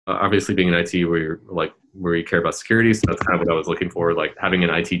Obviously, being in IT, where you care about security, so that's kind of what I was looking for, like having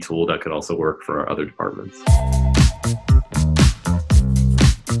an IT tool that could also work for our other departments.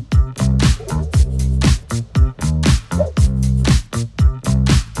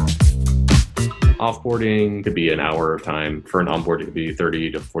 Offboarding could be an hour of time. For an onboard, it could be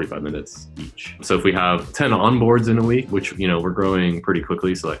 30 to 45 minutes each. So if we have 10 onboards in a week, which, we're growing pretty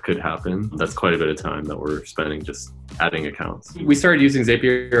quickly, so that could happen. That's quite a bit of time that we're spending just adding accounts. We started using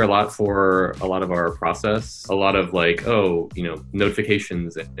Zapier a lot for a lot of our process, a lot of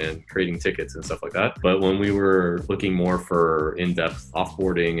notifications and creating tickets and stuff like that. But when we were looking more for in-depth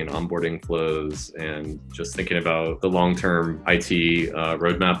offboarding and onboarding flows and just thinking about the long-term IT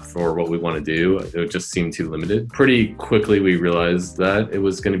roadmap for what we want to do, it just seemed too limited. Pretty quickly, we realized that it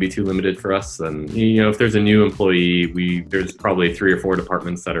was going to be too limited for us. And, if there's a new employee, there's probably 3 or 4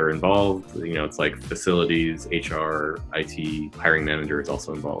 departments that are involved. It's like facilities, HR, IT, hiring manager is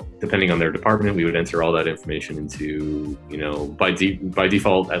also involved. Depending on their department, we would enter all that information into, by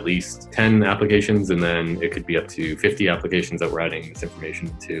default, at least 10 applications. And then it could be up to 50 applications that we're adding this information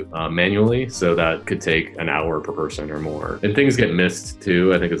into manually. So that could take an hour per person or more. And things get missed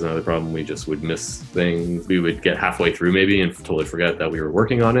too, I think is another problem. We just would miss things. We would get halfway through maybe and totally forget that we were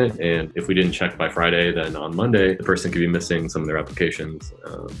working on it. And if we didn't check by Friday, then on Monday, the person could be missing some of their applications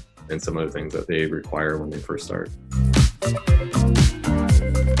and some other things that they require when they first start.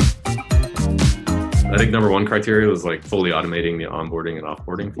 I think number one criteria was like fully automating the onboarding and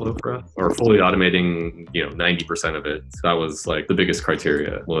offboarding flow for us, or fully automating, 90% of it. So that was like the biggest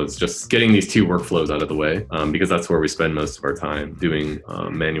criteria, was just getting these 2 workflows out of the way, because that's where we spend most of our time doing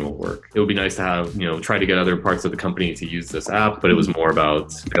manual work. It would be nice to have, try to get other parts of the company to use this app, but it was more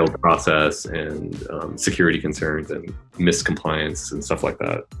about failed process and security concerns and miscompliance and stuff like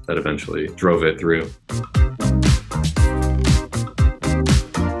that eventually drove it through.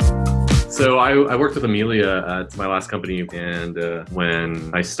 So I worked with Amelia at my last company, and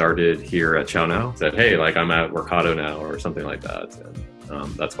when I started here at ChowNow, said, hey, I'm at Workato now, or something like that. And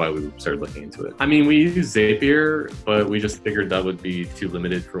that's why we started looking into it. We use Zapier, but we just figured that would be too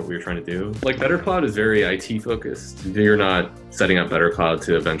limited for what we were trying to do. BetterCloud is very IT focused. You're not setting up BetterCloud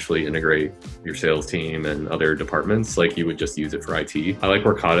to eventually integrate your sales team and other departments. You would just use it for IT. I like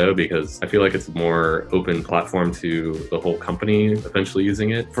Workato because I feel like it's a more open platform to the whole company eventually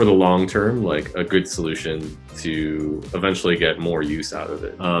using it. For the long term, a good solution to eventually get more use out of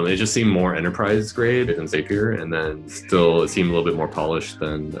it. It just seemed more enterprise grade than Zapier, and then still it seemed a little bit more polished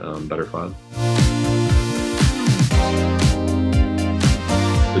than BetterCloud.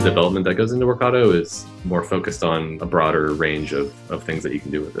 The development that goes into Workato is more focused on a broader range of things that you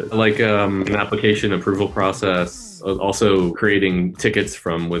can do with it. An application approval process, also creating tickets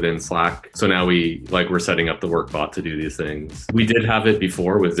from within Slack. So now we're setting up the workbot to do these things. We did have it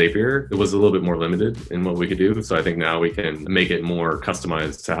before with Zapier. It was a little bit more limited in what we could do. So I think now we can make it more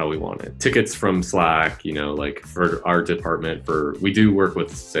customized to how we want it. Tickets from Slack, for our department, we do work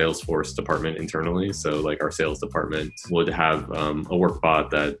with Salesforce department internally. So our sales department would have a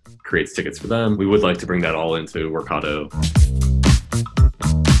workbot that creates tickets for them. We would like to bring that all into Workato.